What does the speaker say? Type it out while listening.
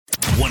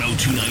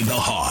1029 The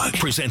Hog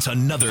presents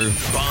another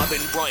Bob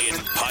and Brian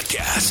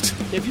podcast.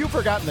 If you've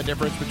forgotten the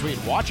difference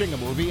between watching a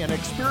movie and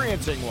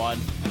experiencing one,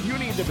 you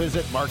need to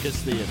visit Marcus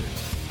Theaters.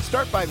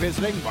 Start by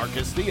visiting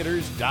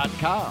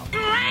marcustheaters.com.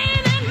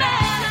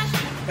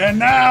 And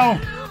now,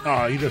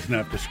 he doesn't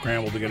have to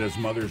scramble to get his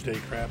Mother's Day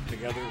crap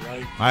together,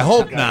 right? I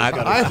hope not.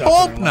 I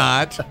hope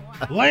not.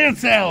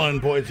 Lance Allen,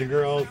 boys and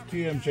girls,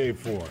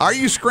 TMJ4. Are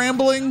you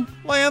scrambling,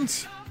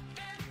 Lance?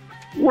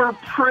 We're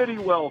pretty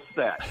well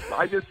set.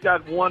 I just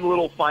got one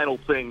little final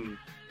thing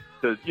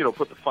to,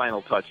 put the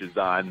final touches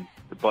on.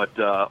 But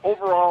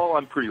overall,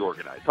 I'm pretty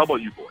organized. How about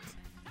you boys?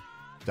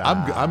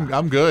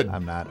 I'm good.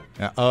 I'm not.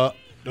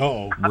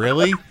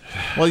 Really?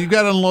 Well, you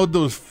got to unload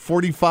those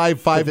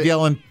 45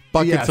 5-gallon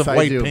buckets of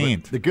white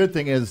paint. The good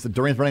thing is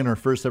Doreen's running her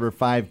first ever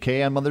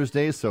 5K on Mother's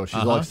Day, so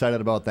she's all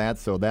excited about that.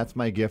 So that's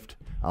my gift.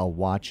 I'll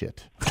watch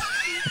it.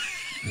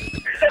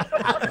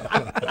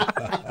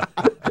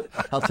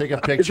 I'll take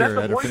a picture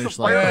at a finish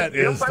line. That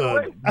is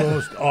the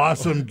most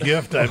awesome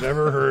gift I've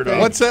ever heard of.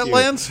 What's that,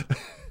 Lance?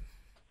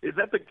 Is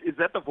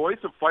that the voice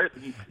of Fire?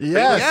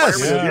 Yes.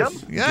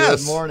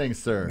 Yes. Good morning,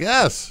 sir.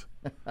 Yes.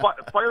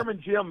 Fireman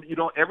Jim,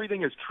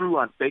 everything is true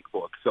on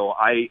Facebook. So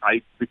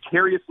I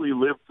vicariously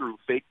live through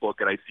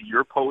Facebook, and I see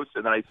your posts,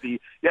 and then I see,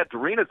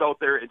 Doreen's out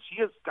there, and she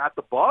has got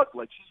the bug.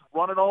 Like, she's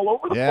running all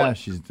over the place.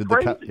 She's did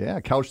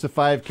couch to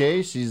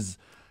 5K.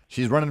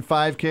 She's running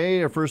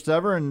 5K, her first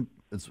ever, and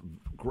it's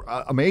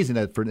amazing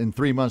that in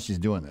 3 months she's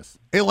doing this.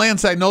 Hey,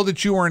 Lance, I know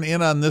that you weren't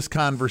in on this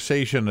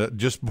conversation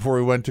just before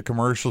we went to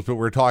commercials, but we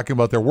were talking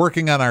about they're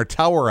working on our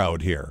tower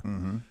out here.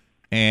 Mm-hmm.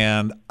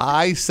 And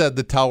I said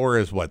the tower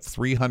is,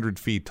 300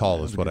 feet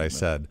tall is what I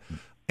said.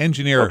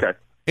 Engineer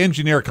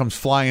comes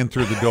flying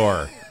through the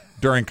door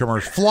during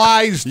commercial,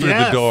 flies through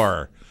the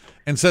door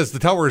and says the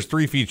tower is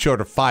 3 feet short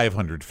of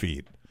 500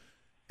 feet.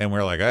 And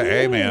we're like,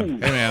 hey,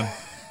 man,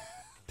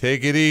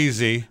 take it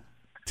easy.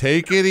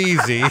 Take it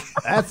easy.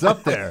 That's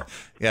up there.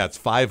 Yeah, it's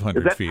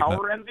 500 feet. feet. Is that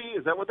tower envy?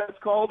 Is that what that's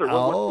called? Or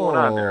what's going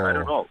on there? I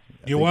don't know.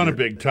 You want a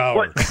big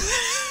tower.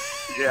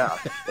 Yeah.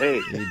 Hey.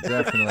 You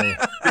definitely.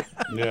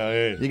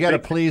 Hey. You got to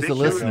please the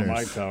listeners.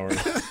 My tower.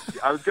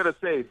 I was going to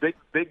say,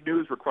 big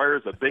news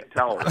requires a big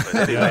tower.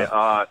 But anyway,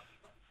 ours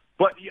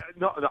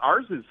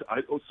is.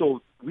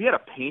 So we had a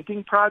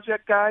painting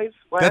project, guys.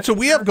 That's what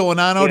we have going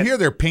on out here.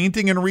 They're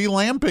painting and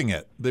relamping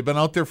it. They've been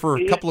out there for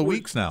a couple of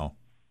weeks now.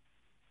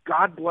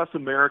 God bless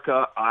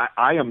America.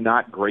 I am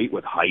not great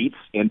with heights,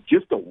 and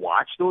just to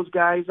watch those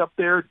guys up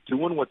there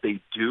doing what they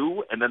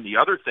do, and then the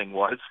other thing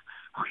was,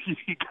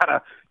 you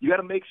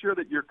gotta make sure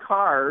that your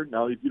car.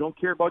 Now, if you don't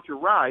care about your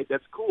ride,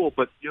 that's cool,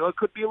 but it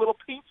could be a little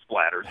paint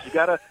splatter. So you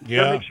gotta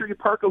make sure you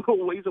park a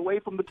little ways away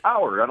from the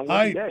tower on a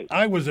windy day.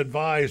 I was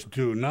advised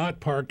to not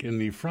park in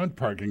the front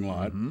parking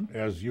lot,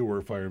 as you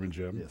were, Fireman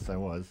Jim. Yes, I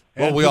was.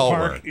 And we all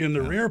park were in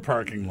the rear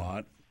parking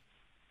lot.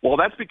 Well,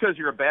 that's because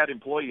you're a bad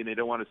employee and they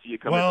don't want to see you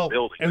come in the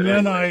building. And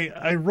then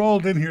I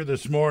rolled in here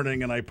this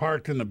morning and I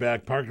parked in the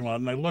back parking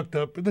lot and I looked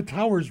up and the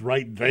tower's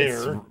right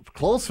there. It's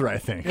closer, I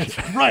think. It's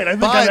right. I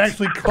think I'm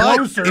actually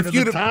closer to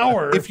the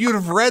tower. If you'd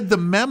have read the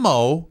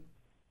memo,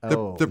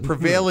 the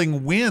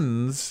prevailing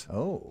winds.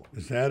 Oh.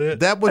 Is that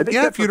it? That was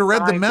if you'd have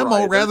read the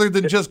memo rather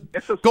than just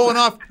going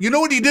off. You know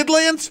what he did,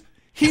 Lance?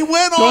 He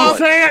went Don't off.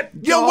 say it.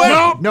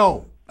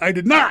 No. I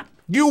did not.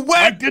 You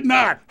went. I did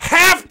not.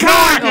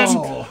 Half-cocked.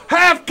 No.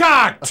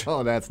 Half-cocked.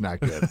 Oh, that's not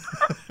good.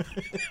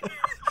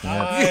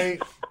 I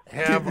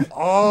have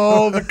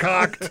all the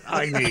cocked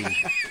I need.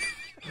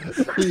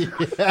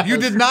 Yes. You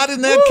did not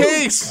in that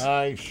case.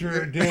 I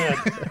sure did.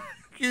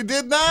 You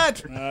did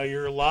not.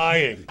 You're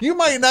lying. You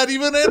might not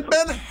even have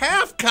been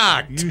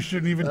half-cocked. You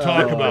shouldn't even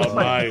talk about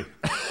my...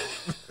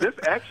 This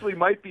actually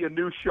might be a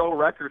new show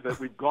record that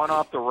we've gone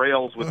off the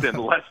rails within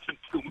less than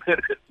 2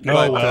 minutes.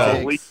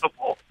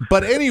 Unbelievable.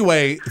 But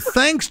anyway,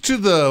 thanks to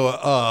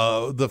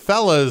the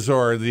fellas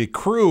or the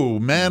crew,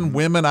 men,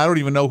 women, I don't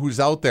even know who's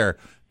out there,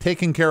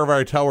 taking care of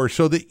our tower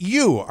so that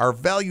you, our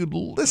valued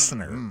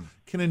listener,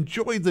 can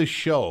enjoy the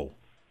show.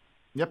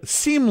 Yep.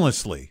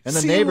 Seamlessly. And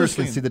the neighbors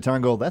can see the tower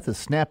and go, that's a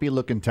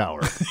snappy-looking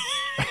tower.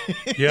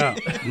 Yeah,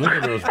 look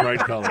at those bright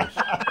colors.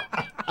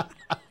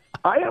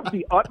 I have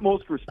the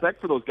utmost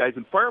respect for those guys.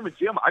 And Fireman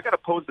Jim, I got to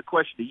pose the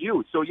question to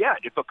you. So,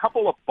 if a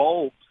couple of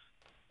bulbs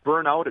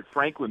burn out at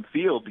Franklin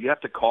Field, do you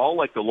have to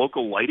call, the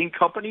local lighting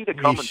company to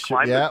come and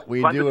climb the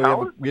we climb do. the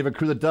tower? We have a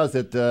crew that does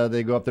it.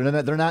 They go up there.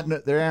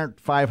 They aren't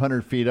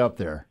 500 feet up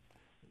there.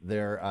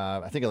 They're,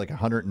 I think,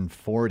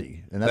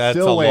 140, and that's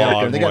still a way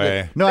long up there.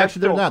 way. No,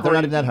 actually, they're not. They're not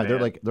even that high.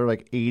 Man. They're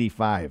like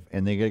 85,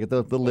 and they gotta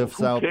get the lifts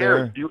Who out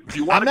cares? there. Do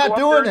you want I'm not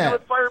doing that. Do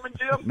it, Fireman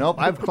Jim? Nope,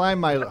 I've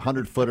climbed my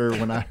 100-footer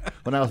when I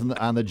was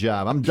on the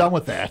job. I'm done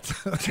with that.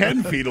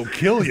 10 feet will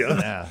kill you.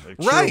 Yeah,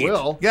 Right. Sure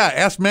will. Yeah,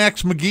 ask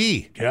Max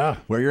McGee. Yeah.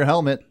 Wear your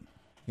helmet.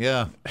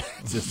 Yeah.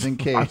 Just in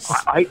case.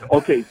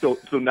 Okay, so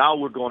now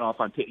we're going off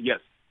on yes,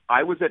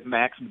 I was at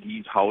Max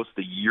McGee's house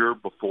the year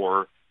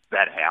before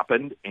that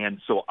happened,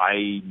 and so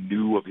I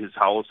knew of his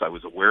house. I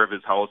was aware of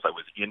his house. I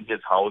was in his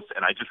house,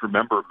 and I just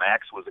remember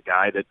Max was a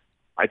guy that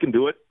I can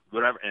do it,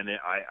 whatever. And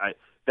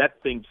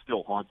that thing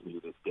still haunts me to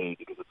this day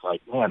because it's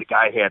like, man, the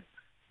guy had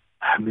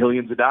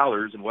millions of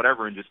dollars and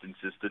whatever, and just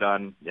insisted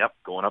on,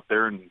 going up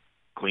there and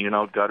cleaning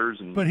out gutters.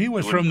 And But he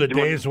was doing, from the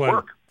doing days when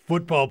work.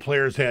 football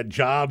players had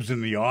jobs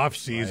in the off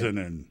season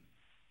and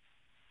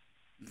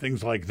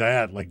things like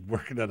that, like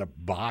working at a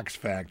box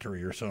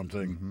factory or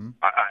something.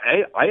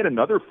 I had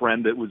another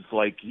friend that was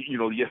like,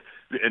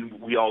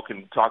 and we all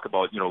can talk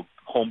about,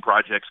 home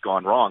projects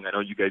gone wrong. I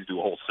know you guys do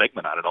a whole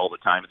segment on it all the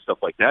time and stuff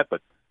like that,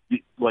 but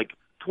like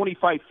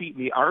 25 feet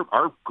in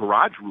our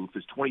garage roof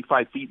is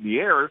 25 feet in the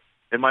air.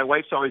 And my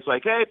wife's always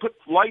like, hey, put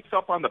lights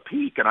up on the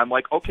peak. And I'm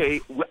like, okay,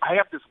 I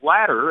have this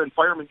ladder, and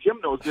Fireman Jim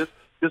knows this.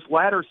 This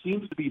ladder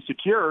seems to be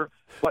secure,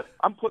 but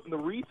I'm putting the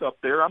wreath up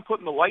there. I'm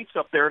putting the lights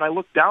up there, and I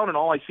look down, and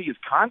all I see is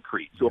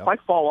concrete. So if I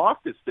fall off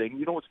this thing,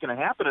 you know what's going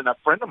to happen? And a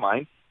friend of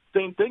mine,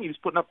 same thing. He was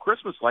putting up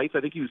Christmas lights. I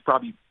think he was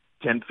probably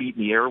 10 feet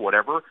in the air or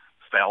whatever,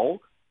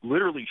 fell,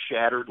 literally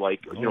shattered,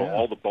 like,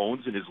 all the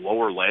bones in his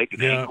lower leg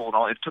and ankle and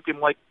all. It took him,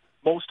 like,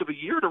 most of a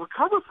year to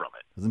recover from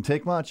it. Doesn't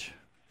take much.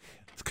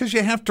 It's because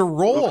you have to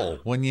roll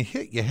when you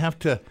hit. You have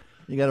to.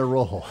 You got to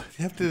roll.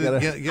 You have to. You got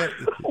to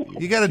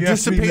You have to be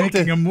dissipate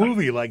making the. a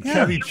movie like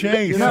Chevy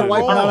Chase. You're not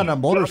wiping out on a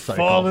Don't motorcycle.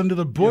 fall into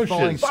the You're bushes.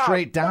 falling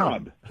straight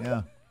down. Bob.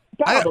 Yeah.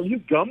 Bob, are you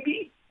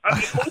Gumby? I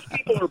mean, most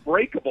people are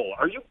breakable.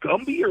 Are you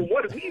Gumby or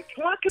what? What are you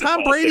talking about?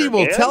 Tom Brady there,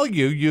 will man? tell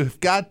you you've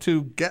got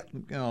to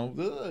get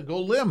go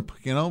limp.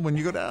 When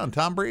you go down.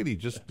 Tom Brady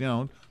just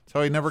that's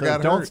how he never So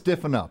got don't hurt.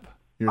 stiffen up.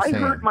 You're I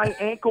saying. hurt my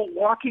ankle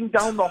walking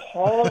down the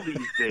hall these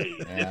days.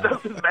 It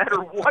doesn't matter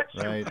what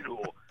you do.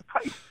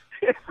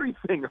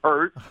 Everything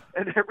hurts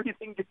and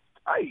everything gets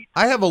tight.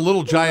 I have a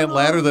little giant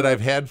ladder that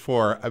I've had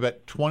for I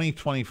bet 20,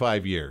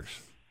 25 years.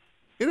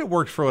 And it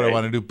works for what I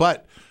want to do,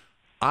 but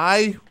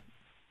I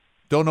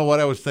don't know what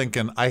I was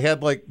thinking. I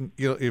had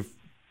if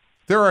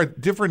there are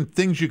different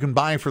things you can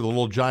buy for the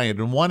little giant,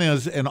 and one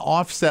is an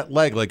offset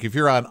leg. Like if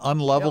you're on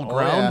unlevel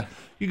ground,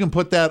 you can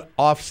put that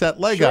offset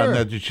leg on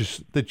there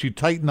that you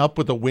tighten up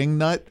with a wing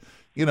nut,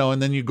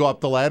 and then you go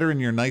up the ladder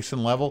and you're nice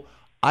and level.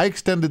 I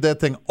extended that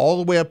thing all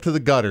the way up to the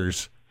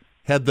gutters,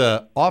 had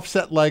the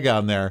offset leg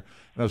on there,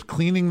 and I was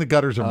cleaning the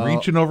gutters and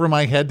reaching over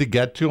my head to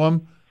get to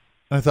them.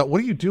 And I thought,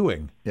 what are you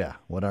doing? Yeah.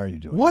 What are you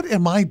doing? What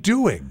am I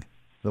doing?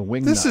 The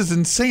wing This nut. is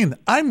insane.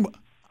 I'm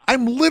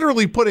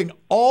literally putting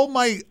all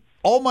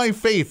my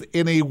faith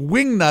in a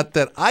wing nut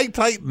that I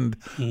tightened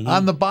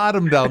on the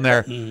bottom down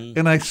there.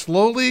 And I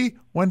slowly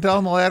went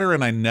down the ladder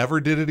and I never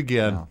did it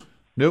again.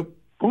 Nope.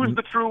 Who's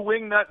the true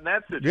wing nut in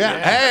that situation? Yeah.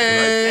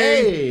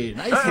 Hey.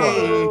 Hey, nice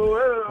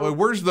one. Boy,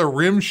 where's the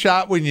rim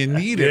shot when you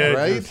need it,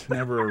 right? It's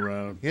never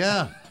around.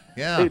 Yeah.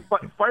 Hey,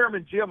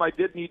 Fireman Jim, I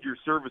did need your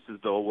services,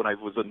 though, when I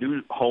was a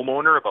new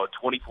homeowner about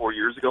 24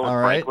 years ago in All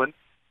right. Franklin.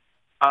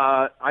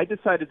 I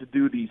decided to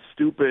do the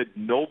stupid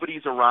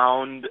nobody's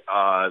around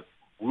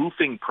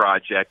roofing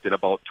project at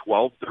about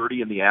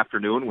 12:30 in the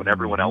afternoon when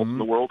everyone else in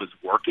the world is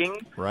working.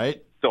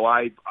 Right. So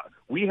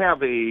we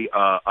have a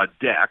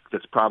deck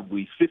that's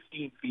probably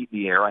 15 feet in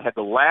the air. I had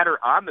the ladder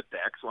on the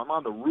deck, so I'm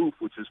on the roof,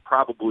 which is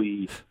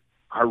probably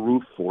our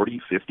roof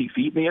 40, 50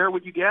 feet in the air,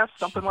 would you guess?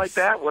 Something like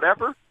that,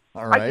 whatever.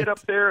 All right. I get up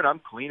there and I'm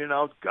cleaning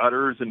out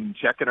gutters and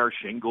checking our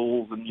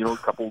shingles and, a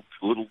couple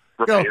little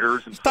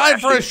repairs. And It's time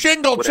for a flashing,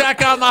 shingle whatever.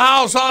 check on the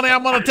house, honey.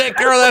 I'm going to take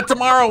care of that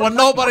tomorrow when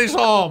nobody's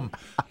home.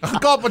 I'll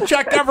go up and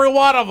check every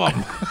one of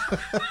them.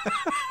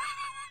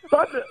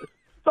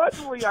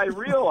 Suddenly I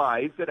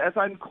realized that as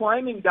I'm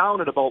climbing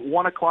down at about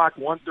 1 o'clock,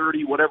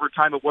 1:30, whatever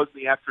time it was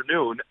in the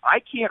afternoon,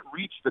 I can't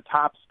reach the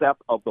top step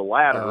of the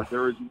ladder.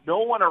 There is no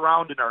one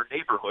around in our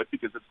neighborhood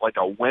because it's like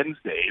a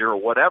Wednesday or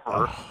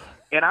whatever.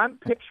 And I'm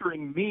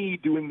picturing me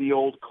doing the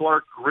old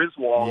Clark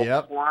Griswold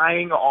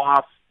flying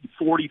off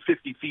 40,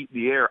 50 feet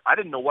in the air. I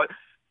didn't know what.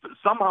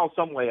 Somehow,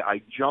 some way,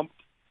 I jumped,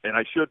 and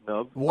I shouldn't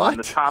have, on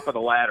the top of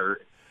the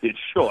ladder. It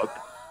shook.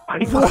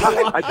 I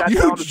got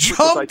down as quick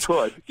as I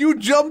could. You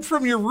jumped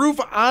from your roof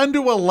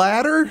onto a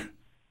ladder?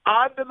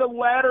 Onto the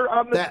ladder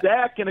on the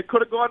deck, and it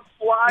could have gone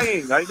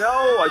flying. I know.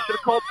 I should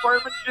have called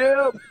Fireman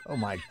Jim. Oh,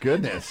 my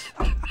goodness.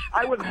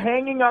 I was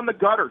hanging on the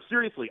gutter.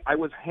 Seriously, I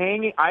was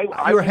hanging.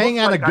 You were hanging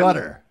on a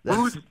gutter.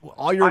 That's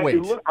all your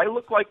weight. I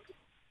look like,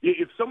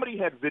 if somebody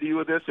had video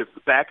of this, if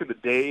back in the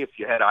day, if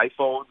you had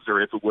iPhones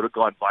or if it would have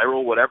gone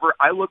viral, whatever,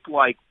 I looked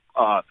like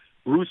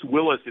Bruce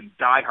Willis in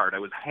Die Hard. I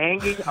was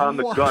hanging on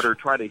the gutter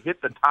trying to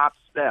hit the top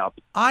step.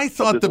 I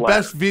thought the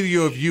best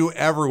video of you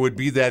ever would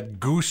be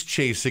that goose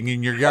chasing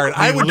in your yard.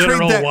 I would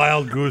literal trade that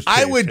wild goose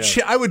chase,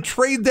 I would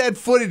trade that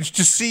footage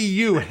to see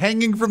you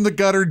hanging from the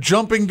gutter,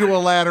 jumping to a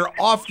ladder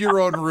off your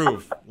own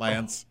roof,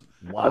 Lance.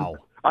 Wow.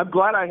 I'm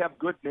glad I have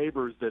good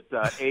neighbors that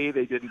A,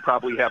 they didn't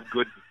probably have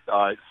good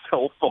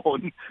cell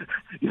phone,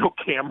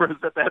 cameras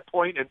at that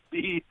point, and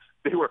B,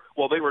 they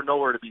were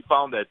nowhere to be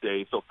found that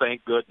day. So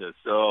thank goodness.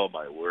 Oh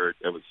my word,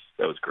 that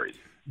was crazy.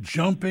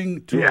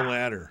 Jumping to a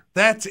ladder.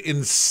 That's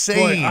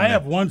insane. Boy, I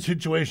have one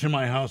situation in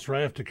my house where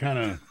I have to kind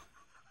of.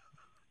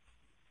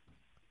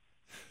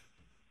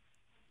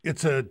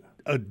 It's a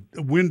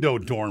window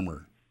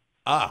dormer.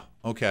 Ah,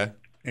 okay.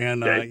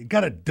 And you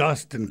got to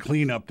dust and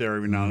clean up there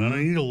every now and then.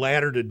 I need a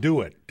ladder to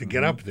do it, to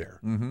get up there.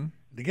 Mm-hmm.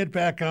 To get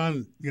back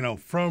on,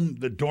 from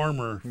the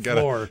dormer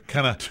floor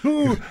kind of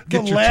to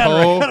get the your ladder.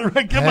 toe. I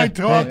gotta get my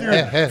toe out there.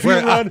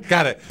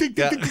 Got it.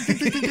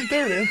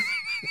 There it is.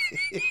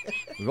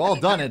 We've all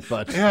done it,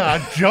 but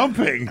Yeah,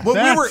 jumping. Well,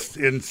 That's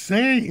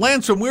insane.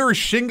 Lance, when we were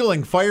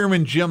shingling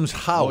Fireman Jim's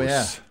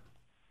house,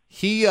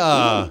 this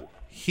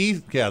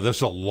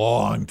is a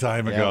long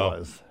time Yeah, ago. it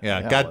was. Yeah,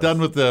 Yeah, got it done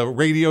was. with the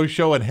radio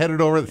show and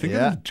headed over. I think it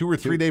was a 2 or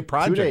 3 day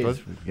project. 2 days.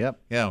 Was- Yep.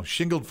 Yeah,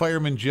 shingled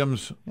Fireman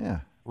Jim's Yeah.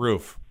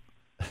 roof.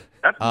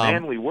 That's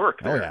manly work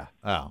Oh there.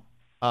 yeah.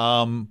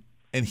 Oh.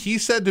 And he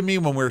said to me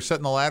when we were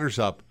setting the ladders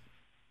up,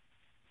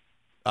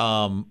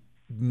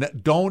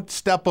 don't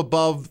step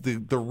above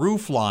the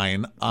roof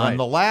line on Right.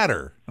 the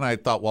ladder. And I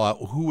thought, well,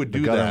 who would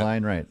do The gutter that?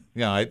 line, right?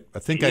 Yeah, I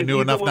think He's I knew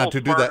a enough little not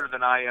to do that. smarter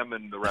than I am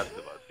and the rest of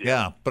us.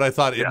 Yeah, but I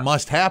thought it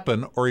must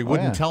happen or he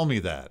wouldn't yeah. tell me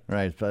that.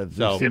 Right. But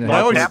So, we've seen but it I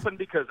It always- happened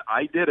because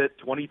I did it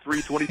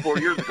 23, 24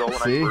 years ago when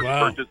See? I first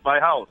Wow. purchased my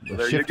house. So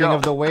there you shifting go.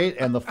 of the weight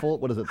and the full.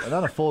 What is it?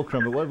 Not a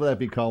fulcrum, but what would that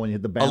be called when you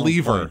hit the balance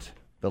lever. point?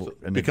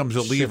 And becomes it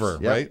a lever,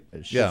 shifts, right? It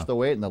shifts Yeah. the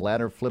weight and the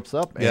ladder flips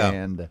up. Yeah.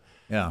 And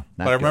Yeah, Not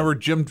but I good. remember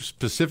Jim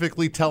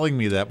specifically telling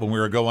me that when we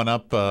were going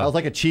up. I was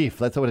like a chief.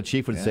 That's what a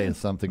chief would say in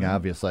something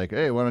obvious, like,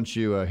 "Hey, why don't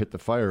you hit the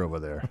fire over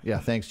there?" Yeah,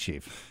 thanks,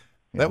 chief.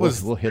 Yeah, That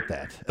was- we'll hit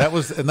that. that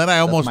was, and then I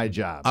almost my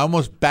job. I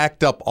almost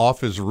backed up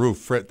off his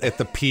roof at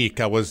the peak.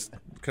 I was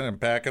kind of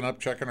backing up,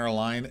 checking our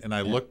line, and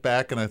I looked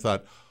back and I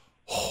thought,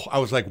 I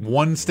was like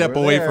one step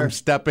We're away there. from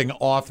stepping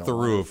off the Don't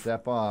let it roof.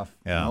 Step off.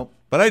 Yeah, Nope.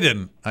 but I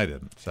didn't.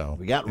 So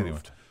We got anyway.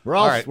 roofed. We're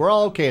all right. we're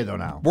all okay though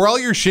now. Were all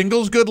your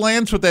shingles good,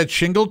 Lance, with that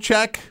shingle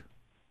check?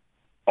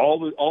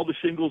 All the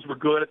shingles were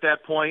good at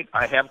that point.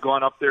 I have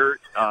gone up there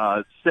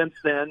since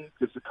then,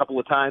 just a couple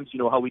of times. You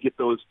know how we get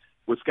those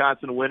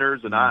Wisconsin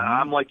winters, and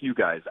I'm like you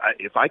guys.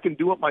 If I can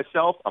do it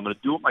myself, I'm going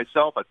to do it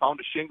myself. I found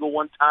a shingle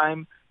one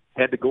time,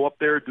 had to go up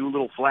there, do a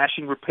little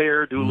flashing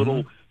repair, do a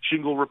little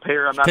shingle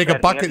repair. I'm not Take a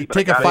that bucket- handy, but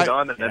take I a got fi- it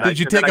done, and then Did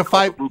you and then take I a called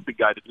five- the roofing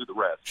guy to do the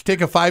rest? Did you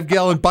take a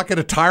 5-gallon bucket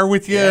of tar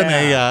with you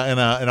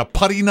and a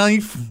putty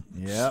knife?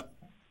 Yep.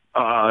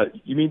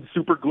 You mean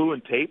super glue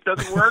and tape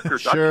doesn't work, or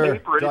duct Sure,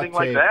 tape, or anything duct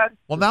like tape. that?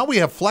 Well, now we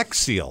have Flex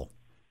Seal.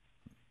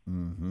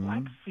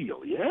 Black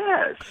seal,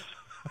 yes.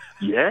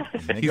 Yes.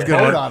 He's a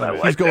going note on. on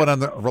it. He's going on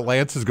the.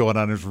 Lance is going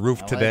on his roof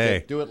I like today.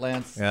 it. Do it,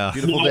 Lance. Yeah.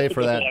 Beautiful day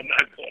for that. I'm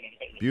not going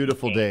to-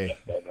 Beautiful day.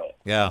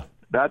 Yeah.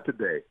 Not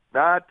today.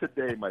 Not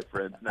today, my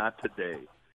friends. Not today.